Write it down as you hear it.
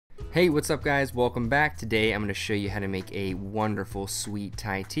Hey, what's up guys? Welcome back. Today I'm going to show you how to make a wonderful sweet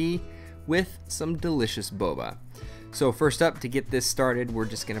Thai tea with some delicious boba. So first up, to get this started, we're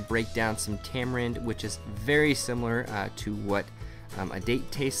just going to break down some tamarind, which is very similar to what a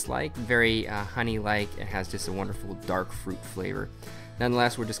date tastes like, very honey-like. It has just a wonderful dark fruit flavor.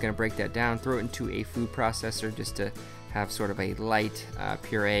 Nonetheless, we're just going to break that down, throw it into a food processor just to have sort of a light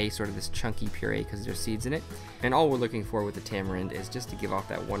puree, sort of this chunky puree because there's seeds in it. And all we're looking for with the tamarind is just to give off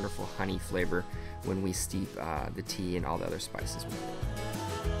that wonderful honey flavor when we steep the tea and all the other spices with it.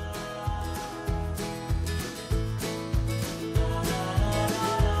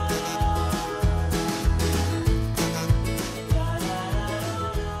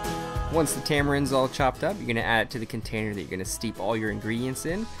 Once the tamarind's all chopped up, you're going to add it to the container that you're going to steep all your ingredients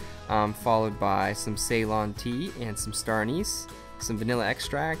in, followed by some Ceylon tea and some star anise, some vanilla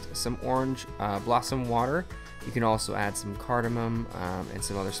extract, some orange blossom water. You can also add some cardamom and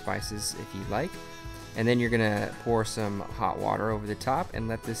some other spices if you'd like. And then you're going to pour some hot water over the top and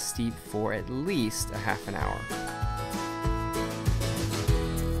let this steep for at least a half an hour.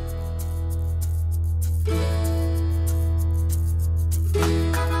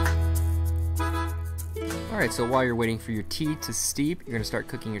 Alright, so while you're waiting for your tea to steep, you're going to start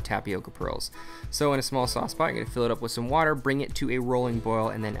cooking your tapioca pearls. So in a small sauce pot, you're going to fill it up with some water, bring it to a rolling boil,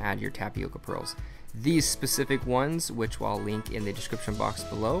 and then add your tapioca pearls. These specific ones, which I'll link in the description box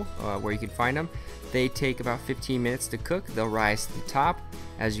below where you can find them, they take about 15 minutes to cook. They'll rise to the top,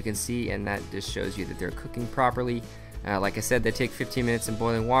 as you can see, and that just shows you that they're cooking properly. Like I said, they take 15 minutes in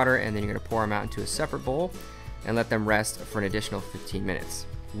boiling water, and then you're going to pour them out into a separate bowl and let them rest for an additional 15 minutes.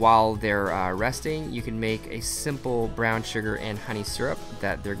 While they're resting, you can make a simple brown sugar and honey syrup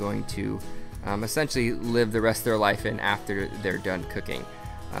that they're going to essentially live the rest of their life in after they're done cooking.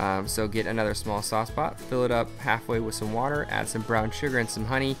 So get another small sauce pot, fill it up halfway with some water, add some brown sugar and some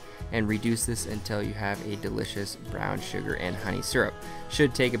honey, and reduce this until you have a delicious brown sugar and honey syrup.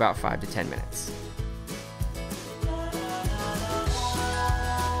 Should take about 5 to 10 minutes.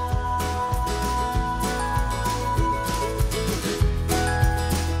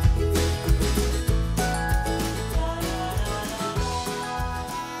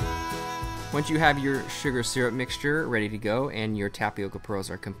 Once you have your sugar syrup mixture ready to go and your tapioca pearls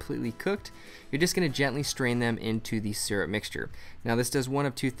are completely cooked, you're just going to gently strain them into the syrup mixture. Now this does one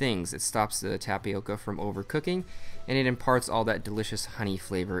of two things. It stops the tapioca from overcooking, and it imparts all that delicious honey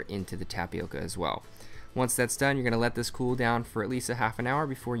flavor into the tapioca as well. Once that's done, you're going to let this cool down for at least a half an hour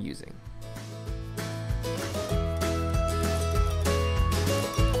before using.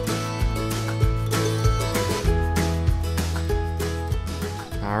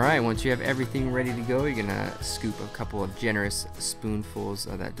 Alright, once you have everything ready to go, you're going to scoop a couple of generous spoonfuls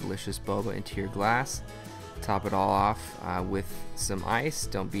of that delicious boba into your glass. Top it all off with some ice.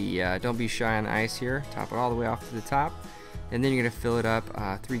 Don't be shy on ice here. Top it all the way off to the top. And then you're going to fill it up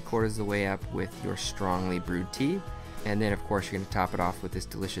 3/4 of the way up with your strongly brewed tea. And then of course you're going to top it off with this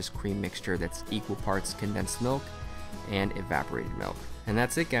delicious cream mixture that's equal parts condensed milk and evaporated milk. And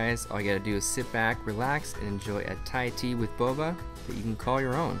that's it guys. All you gotta do is sit back, relax, and enjoy a Thai tea with boba that you can call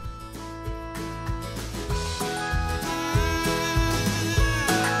your own.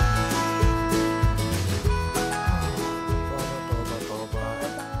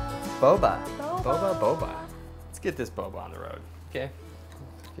 Boba. Boba, boba. Let's get this boba on the road, okay?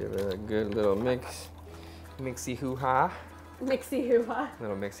 Give it a good little mixy hoo-ha. Mixy hoo-ha.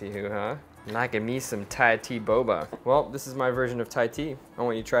 Little mixy hoo-ha. Knocking me some Thai tea boba. Well, this is my version of Thai tea. I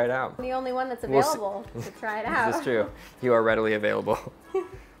want you to try it out. The only one that's available to try it out. This is true. You are readily available.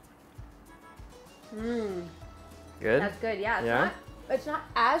 Mmm. Good? That's good, yeah. It's not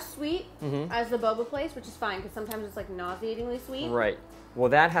as sweet as the boba place, which is fine, because sometimes it's like nauseatingly sweet. Right. Well,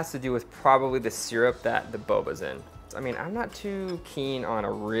 that has to do with probably the syrup that the boba's in. I mean, I'm not too keen on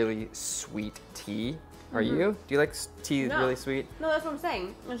a really sweet tea. Are you? Do you like tea really sweet? No, that's what I'm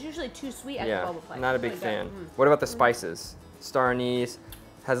saying. It's usually too sweet at the boba place. Not a big fan. What about the spices? Star anise,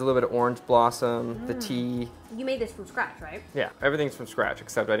 has a little bit of orange blossom, the tea. You made this from scratch, right? Yeah, everything's from scratch,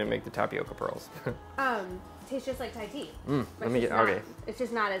 except I didn't make the tapioca pearls. Tastes just like Thai tea. Let me get, okay. It's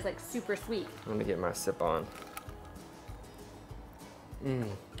just not as like super sweet. Let me get my sip on. It's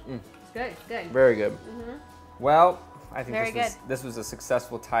good, it's good. Very good. Well, I think Very this was a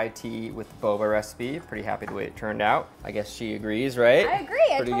successful Thai tea with the boba recipe. Pretty happy the way it turned out. I guess she agrees, right? I agree.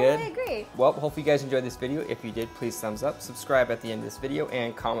 Pretty I totally agree. Well, hopefully you guys enjoyed this video. If you did, please thumbs up, subscribe at the end of this video,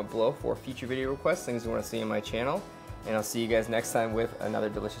 and comment below for future video requests, things you want to see on my channel. And I'll see you guys next time with another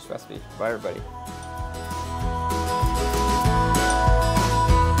delicious recipe. Bye, everybody.